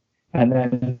anything, and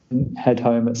then head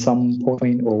home at some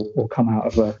point, or come out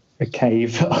of a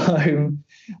cave at home,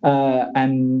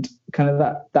 and kind of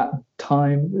that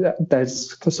time.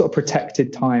 There's sort of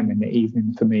protected time in the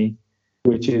evening for me,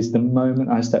 which is the moment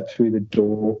I step through the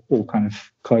door or kind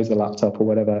of close the laptop or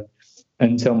whatever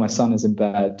until my son is in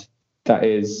bed. That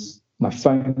is, my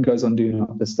phone goes on do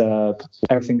not disturb,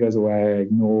 everything goes away, I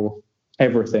ignore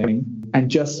everything.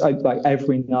 And just like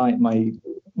every night,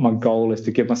 my goal is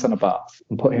to give my son a bath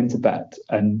and put him to bed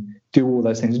and do all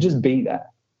those things and just be there.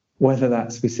 Whether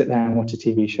that's we sit there and watch a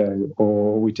TV show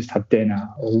or we just have dinner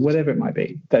or whatever it might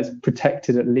be, that's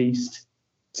protected at least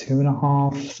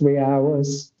 2.5, 3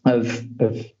 hours of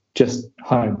just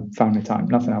home, family time.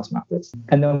 Nothing else matters.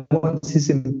 And then once he's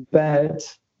in bed,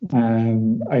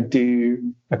 I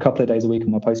do a couple of days a week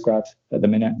on my postgrad at the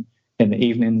minute in the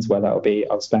evenings, where that'll be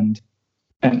I'll spend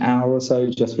an hour or so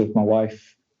just with my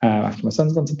wife after my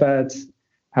son's gone to bed,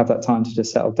 have that time to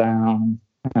just settle down,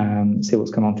 see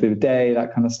what's going on through the day,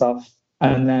 that kind of stuff.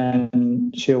 And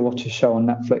then she'll watch a show on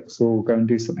Netflix or go and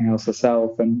do something else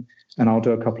herself, and I'll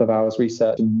do a couple of hours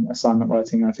research and assignment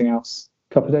writing and anything else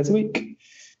a couple of days a week.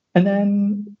 And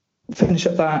then finish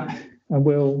up that, and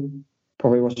we'll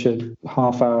probably watch a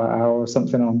hour or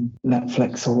something on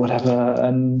Netflix or whatever,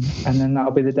 and then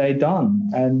that'll be the day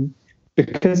done. And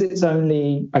because it's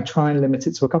only, I try and limit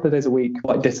it to a couple of days a week,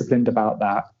 quite disciplined about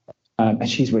that. And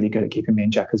she's really good at keeping me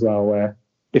in check as well, where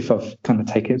if I've kind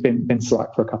of been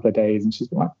slack for a couple of days and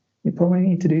she's like, you probably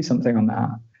need to do something on that.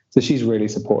 So she's really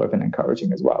supportive and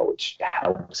encouraging as well, which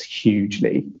helps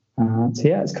hugely. So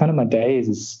yeah, it's kind of my days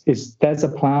is there's a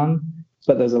plan,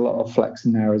 but there's a lot of flex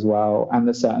in there as well. And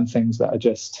there's certain things that are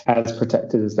just as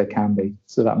protected as they can be.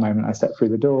 So that moment I step through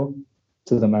the door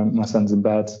to the moment my son's in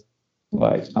bed,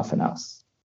 like nothing else.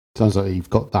 Sounds like you've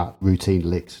got that routine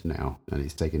licked now, and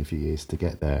it's taken a few years to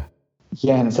get there.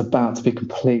 Yeah, and it's about to be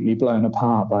completely blown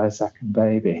apart by a second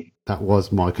baby. That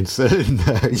was my concern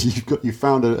there. You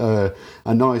found a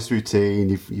nice routine.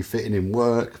 You're fitting in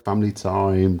work, family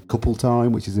time, couple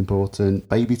time, which is important,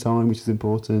 baby time, which is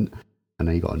important, and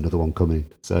then you got another one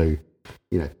coming. So,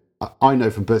 I know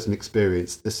from personal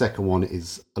experience, the second one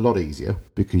is a lot easier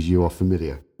because you are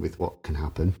familiar with what can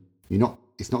happen.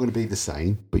 It's not going to be the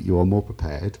same, but you are more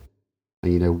prepared,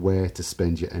 and you know where to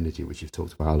spend your energy, which you've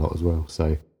talked about a lot as well.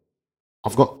 So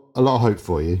I've got a lot of hope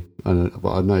for you,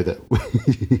 but I know that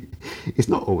it's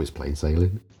not always plain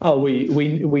sailing. Oh,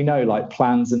 we know, like,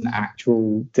 plans and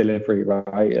actual delivery,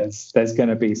 right? There's going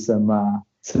to be some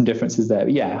differences there.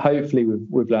 But yeah, hopefully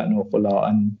we've learned an awful lot,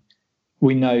 and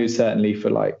we know certainly for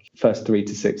like first 3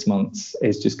 to 6 months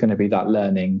is just going to be that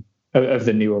learning of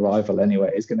the new arrival.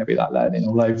 Anyway, is going to be that learning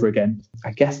all over again.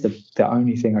 I guess the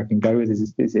only thing I can go with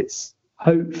is it's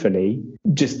hopefully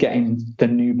just getting the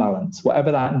new balance,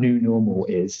 whatever that new normal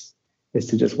is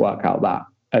to just work out that,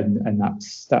 and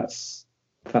that's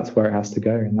where it has to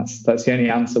go, and that's the only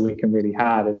answer we can really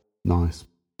have. Nice.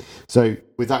 So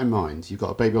with that in mind, you've got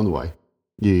a baby on the way,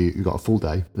 you've got a full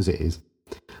day as it is.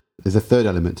 There's a third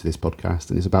element to this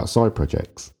podcast, and it's about side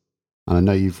projects, and I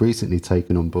know you've recently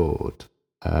taken on board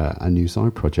a new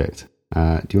side project. Do you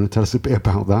want to tell us a bit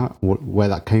about that, where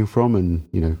that came from,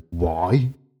 and why?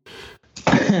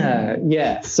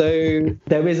 Yeah, so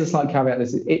there is a slight caveat.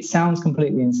 It sounds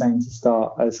completely insane to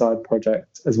start a side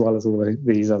project as well as all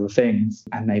these other things,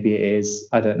 and maybe it is,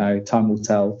 I don't know, time will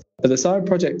tell. But the side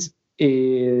project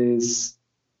is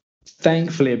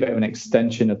thankfully a bit of an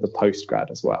extension of the postgrad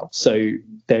as well. So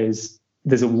there's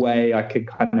a way I could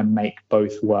kind of make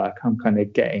both work. I'm kind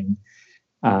of getting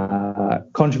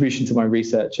contribution to my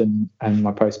research and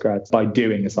my postgrad by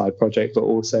doing a side project, but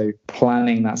also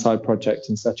planning that side project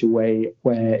in such a way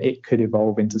where it could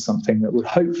evolve into something that would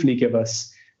hopefully give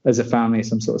us as a family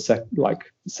some sort of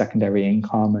secondary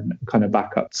income and kind of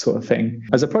backup sort of thing.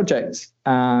 As a project,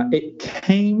 it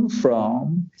came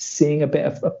from seeing a bit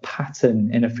of a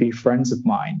pattern in a few friends of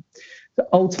mine.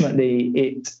 Ultimately,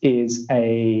 it is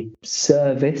a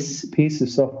service piece of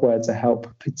software to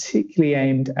help, particularly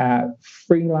aimed at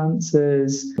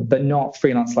freelancers, but not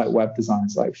freelance like web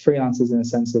designers, like freelancers in a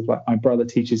sense of, like, my brother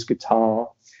teaches guitar,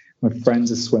 my friend's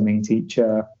a swimming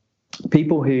teacher,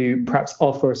 people who perhaps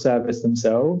offer a service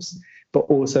themselves, but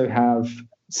also have,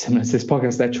 similar to this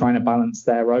podcast, they're trying to balance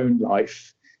their own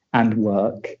life and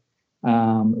work,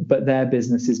 but their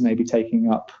business is maybe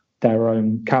taking up their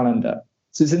own calendar.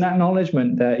 So it's an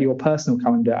acknowledgement that your personal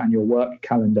calendar and your work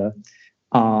calendar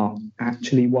are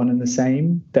actually one and the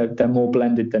same. They're more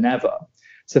blended than ever.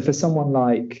 So for someone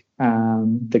like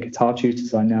the guitar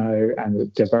tutors I know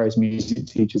and the various music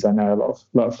teachers I know,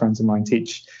 a lot of friends of mine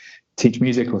teach teach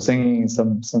music or singing in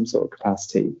some sort of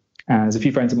capacity. And there's a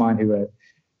few friends of mine who are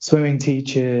swimming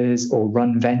teachers or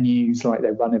run venues, like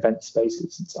they run event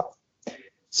spaces and stuff.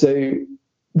 So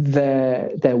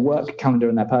their work calendar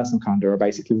and their personal calendar are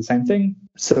basically the same thing.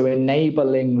 So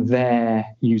enabling their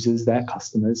users, their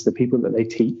customers, the people that they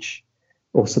teach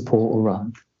or support or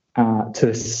run,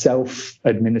 to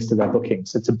self-administer their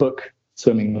bookings. So to book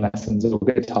swimming lessons or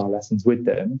guitar lessons with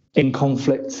them in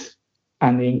conflict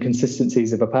and the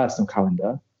inconsistencies of a personal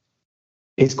calendar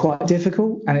is quite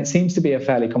difficult. And it seems to be a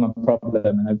fairly common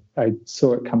problem. And I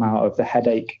saw it come out of the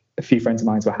headache a few friends of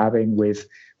mine were having with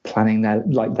planning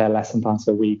their lesson plans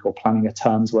for a week or planning a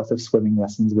term's worth of swimming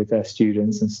lessons with their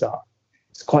students and stuff.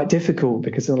 It's quite difficult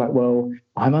because they're like, well,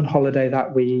 I'm on holiday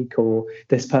that week, or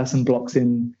this person books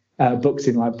in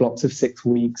like blocks of 6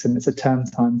 weeks, and it's a term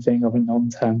time thing of a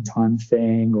non-term time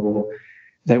thing, or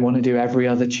they want to do every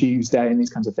other Tuesday and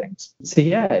these kinds of things. So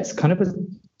yeah, it's kind of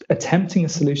attempting a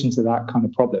solution to that kind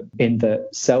of problem in the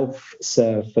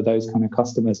self-serve for those kind of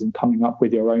customers and coming up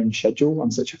with your own schedule on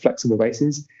such a flexible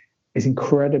basis is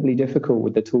incredibly difficult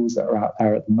with the tools that are out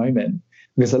there at the moment,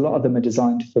 because a lot of them are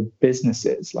designed for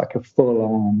businesses, like a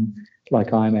full-on,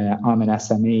 like I'm an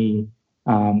SME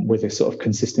with a sort of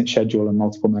consistent schedule and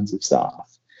multiple members of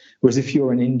staff. Whereas if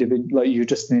you're an individual, like you're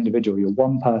just an individual, you're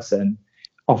one person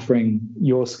offering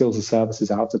your skills or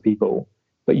services out to people,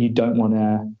 but you don't want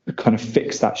to kind of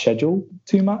fix that schedule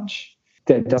too much,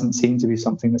 there doesn't seem to be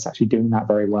something that's actually doing that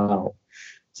very well.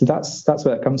 So that's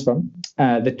where it comes from.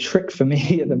 The trick for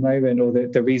me at the moment, or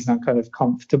the reason I'm kind of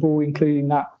comfortable including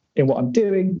that in what I'm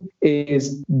doing,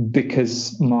 is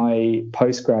because my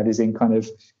postgrad is in kind of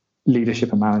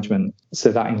leadership and management.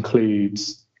 So that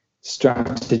includes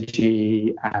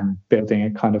strategy and building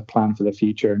a kind of plan for the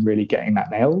future and really getting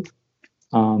that nailed.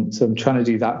 So I'm trying to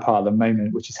do that part at the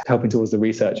moment, which is helping towards the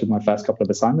research of my first couple of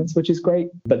assignments, which is great.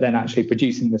 But then actually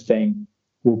producing the thing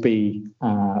will be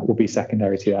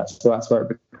secondary to that. So that's where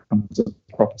it becomes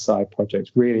a proper side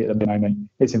project. Really, at the moment,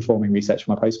 it's informing research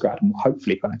for my postgrad and will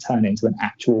hopefully kind of turn into an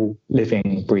actual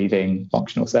living, breathing,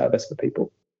 functional service for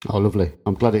people. Oh, lovely.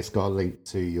 I'm glad it's got a link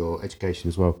to your education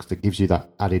as well, because it gives you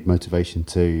that added motivation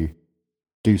to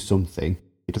do something.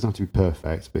 It doesn't have to be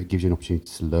perfect, but it gives you an opportunity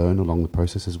to learn along the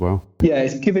process as well. Yeah,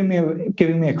 it's giving me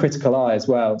a critical eye as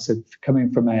well. So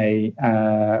coming from a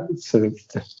sort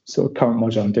of current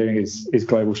module I'm doing is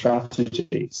global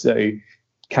strategy. So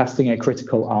casting a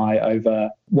critical eye over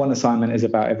one assignment is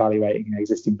about evaluating an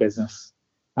existing business.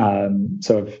 I'm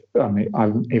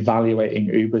evaluating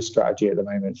Uber's strategy at the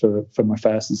moment for my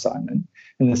first assignment,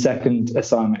 and the second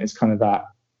assignment is kind of that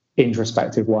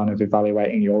introspective one of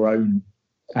evaluating your own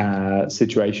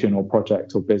situation or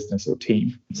project or business or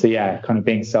team. So yeah, kind of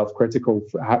being self-critical,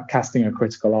 casting a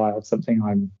critical eye on something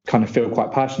I kind of feel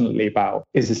quite passionately about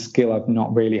is a skill I've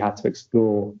not really had to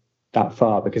explore that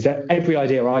far, because every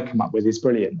idea I come up with is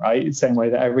brilliant, right? The same way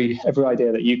that every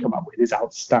idea that you come up with is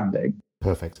outstanding.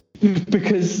 Perfect.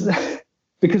 Because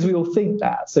we all think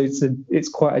that. So it's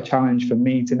quite a challenge for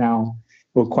me to now,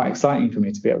 or quite exciting for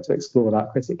me to be able to explore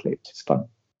that critically, which is fun.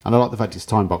 And I like the fact it's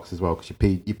time boxed as well, because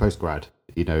you postgrad,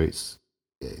 it's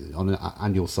on an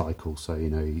annual cycle, so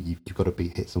you've got to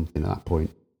hit something at that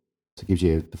point. So it gives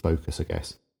you the focus, I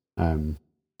guess.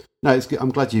 No, it's good. I'm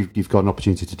glad you've got an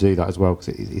opportunity to do that as well, because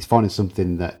it's finding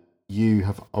something that you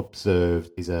have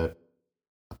observed is a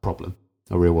problem,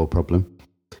 a real world problem.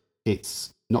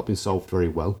 It's not been solved very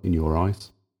well in your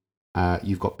eyes.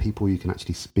 You've got people you can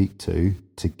actually speak to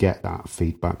get that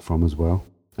feedback from as well.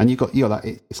 And you got that,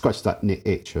 it scratches that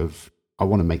itch of, I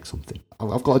want to make something.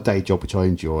 I've got a day job which I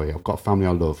enjoy. I've got a family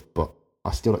I love, but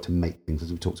I still like to make things,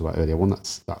 as we talked about earlier. I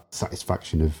want that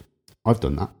satisfaction of, I've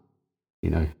done that,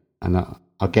 and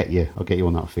I'll get you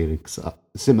on that feeling.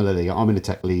 Similarly, I'm in a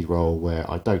tech lead role where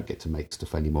I don't get to make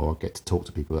stuff anymore. I get to talk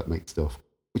to people that make stuff,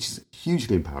 which is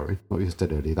hugely empowering. Like you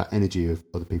said earlier, that energy of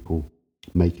other people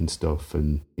making stuff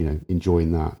and,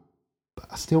 enjoying that. But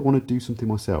I still want to do something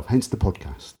myself, hence the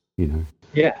podcast,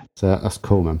 Yeah. So that's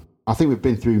cool, man. I think we've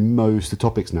been through most of the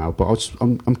topics now, but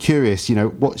I'm curious,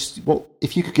 what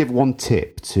if you could give one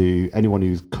tip to anyone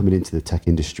who's coming into the tech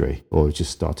industry or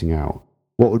just starting out,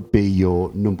 what would be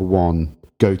your number one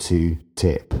go-to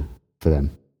tip for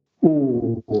them?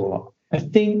 Ooh, I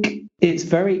think it's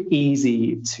very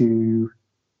easy to.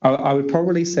 I would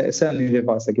probably say, certainly the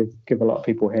advice I give a lot of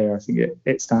people here, I think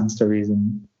it stands to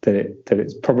reason that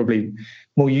it's probably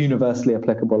more universally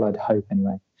applicable, I'd hope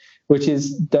anyway, which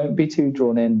is don't be too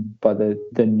drawn in by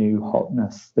the new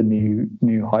hotness, the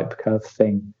new hype curve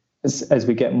thing. As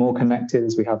we get more connected,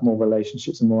 as we have more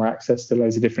relationships and more access to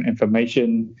loads of different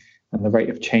information, and the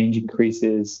rate of change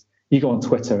increases, you go on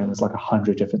Twitter and there's like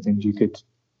 100 different things you could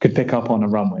could pick up on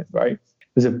and run with, right?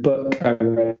 There's a book I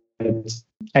read,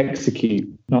 Execute,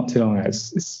 not too long ago.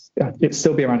 It's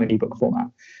still be around in ebook format.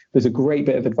 There's a great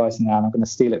bit of advice in there, and I'm going to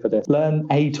steal it for this. Learn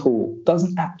a tool.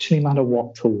 Doesn't actually matter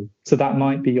what tool. So that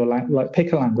might be your like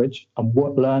pick a language and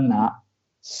learn that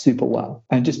super well.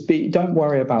 And just don't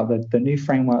worry about the new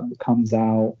framework that comes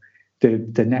out,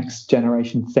 the next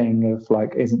generation thing of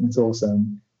like, isn't this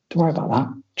awesome? Don't worry about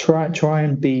that. Try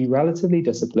and be relatively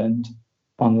disciplined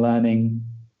on learning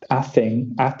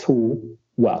a tool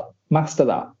well. Master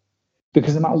that.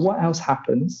 Because no matter what else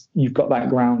happens, you've got that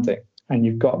grounding and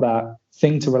you've got that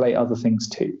thing to relate other things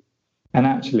to. And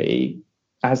actually,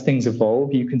 as things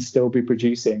evolve, you can still be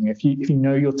producing. If you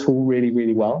know your tool really,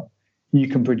 really well, you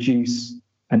can produce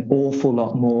an awful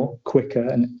lot more quicker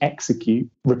and execute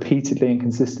repeatedly and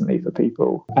consistently for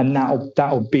people. And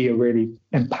that'll be a really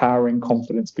empowering,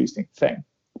 confidence boosting thing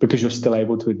because you're still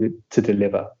able to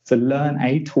deliver. So learn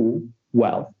a tool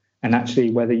well. And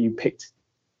actually, whether you picked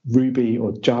Ruby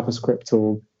or JavaScript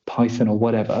or Python or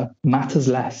whatever matters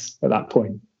less at that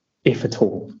point, if at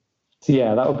all. So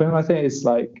yeah, that would be my thing. Is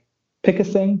like, pick a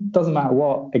thing, doesn't matter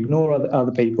what, ignore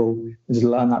other people, and just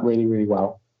learn that really, really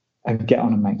well and get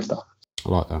on and make stuff. I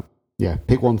like that. Yeah,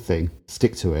 pick one thing,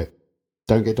 stick to it,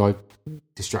 don't get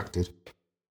distracted,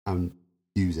 and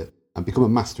use it, and become a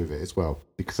master of it as well.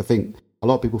 Because I think a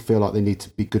lot of people feel like they need to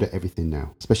be good at everything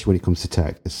now, especially when it comes to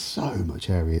tech. There's so many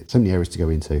areas to go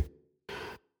into.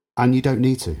 And you don't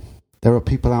need to. There are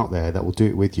people out there that will do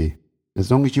it with you.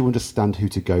 As long as you understand who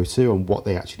to go to and what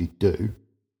they actually do,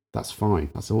 that's fine.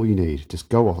 That's all you need. Just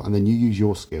go off and then you use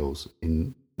your skills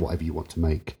in whatever you want to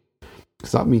make.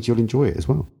 Because that means you'll enjoy it as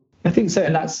well. I think so.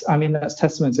 And that's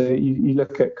testament to, you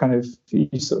look at kind of,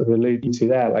 you sort of alluded to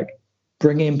there, like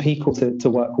bring in people to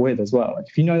work with as well. Like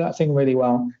if you know that thing really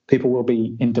well, people will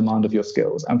be in demand of your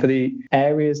skills. And for the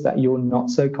areas that you're not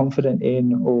so confident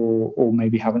in or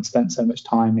maybe haven't spent so much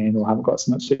time in or haven't got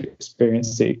so much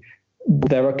experience to,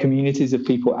 there are communities of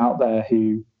people out there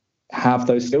who have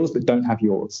those skills but don't have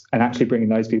yours. And actually bringing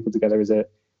those people together is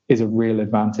a real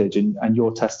advantage. And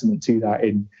you're testament to that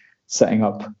in setting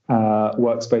up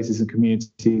workspaces and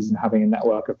communities and having a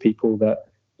network of people that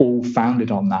all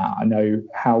founded on that. I know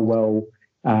how well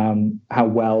and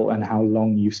how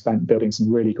long you've spent building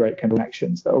some really great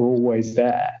connections that are always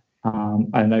there.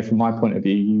 I know from my point of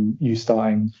view, you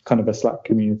starting kind of a Slack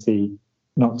community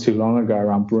not too long ago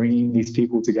around bringing these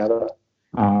people together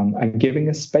and giving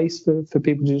a space for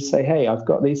people to just say, hey, I've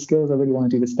got these skills, I really want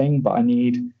to do this thing, but I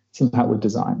need some help with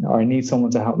design, or I need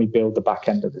someone to help me build the back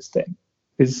end of this thing,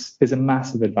 is a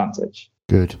massive advantage.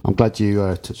 Good. I'm glad you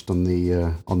touched on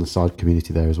the side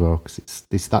community there as well, because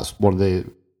that's one of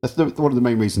the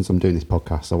main reasons I'm doing this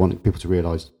podcast. I want people to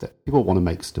realise that people want to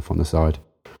make stuff on the side,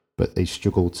 but they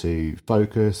struggle to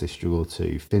focus, they struggle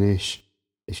to finish,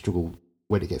 they struggle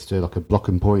when it gets to like a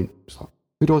blocking point. It's like,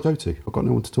 who do I go to? I've got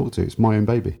no one to talk to. It's my own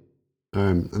baby.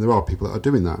 And there are people that are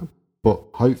doing that, but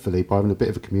hopefully by having a bit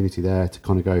of a community there to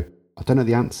kind of go, I don't know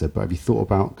the answer, but have you thought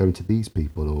about going to these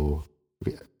people, or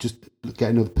just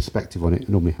get another perspective on it? It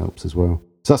normally helps as well.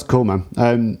 So that's cool,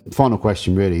 man. Final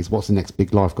question really is, what's the next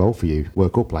big life goal for you,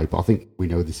 work or play? But I think we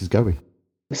know where this is going.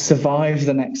 Survive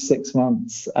the next 6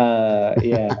 months.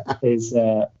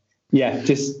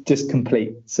 Just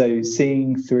complete. So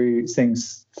seeing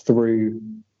things through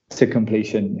to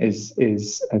completion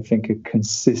is I think a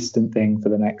consistent thing for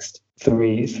the next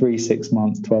 3, 6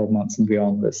 months, 12 months and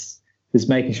beyond. This is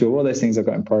making sure all those things I've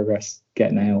got in progress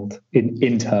get nailed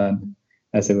in turn,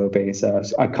 as it will be. So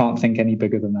I can't think any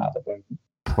bigger than that at the moment.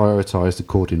 Prioritised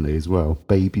accordingly as well.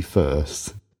 Baby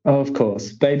first. Oh, of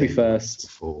course. Baby first.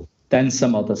 Then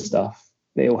some other stuff.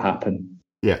 It'll happen.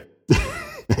 Yeah.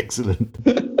 Excellent.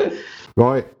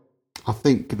 Right. I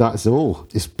think that's all.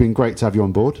 It's been great to have you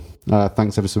on board.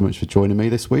 Thanks ever so much for joining me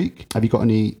this week. Have you got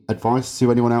any advice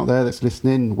to anyone out there that's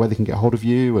listening, where they can get hold of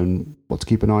you and what to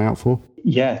keep an eye out for?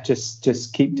 Yeah,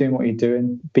 just keep doing what you're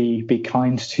doing. Be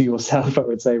kind to yourself. I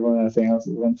would say one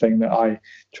thing that I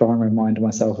try and remind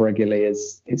myself regularly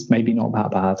is it's maybe not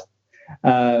that bad.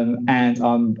 And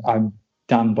I'm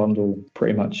Dan Blundell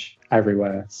pretty much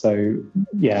everywhere. So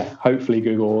yeah, hopefully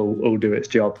Google will do its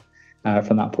job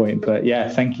from that point. But yeah,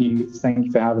 thank you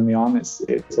for having me on.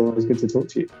 It's always good to talk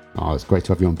to you. Oh, it's great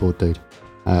to have you on board, dude.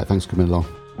 Thanks for coming along.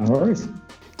 No worries.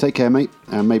 Take care, mate,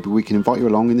 and maybe we can invite you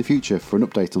along in the future for an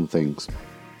update on things.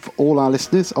 For all our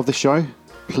listeners of the show,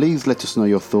 please let us know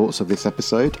your thoughts of this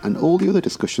episode and all the other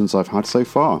discussions I've had so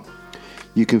far.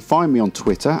 You can find me on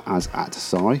Twitter as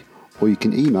 @Sai, or you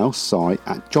can email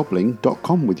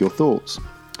sai@jobling.com with your thoughts.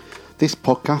 This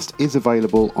podcast is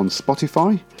available on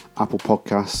Spotify, Apple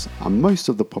Podcasts, and most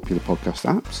of the popular podcast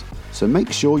apps, so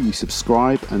make sure you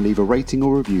subscribe and leave a rating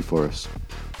or review for us.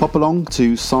 Pop along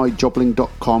to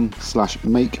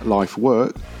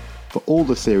sidejobling.com/makelifework for all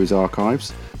the series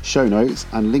archives, show notes,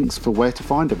 and links for where to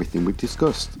find everything we've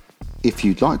discussed. If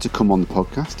you'd like to come on the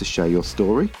podcast to share your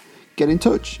story, get in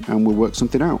touch and we'll work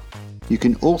something out. You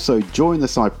can also join the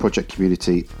Side Project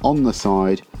community on the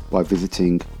side by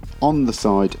visiting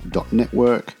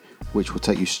ontheside.network, which will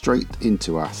take you straight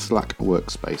into our Slack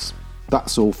workspace.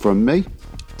 That's all from me.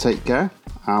 Take care,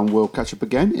 and we'll catch up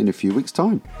again in a few weeks'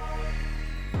 time.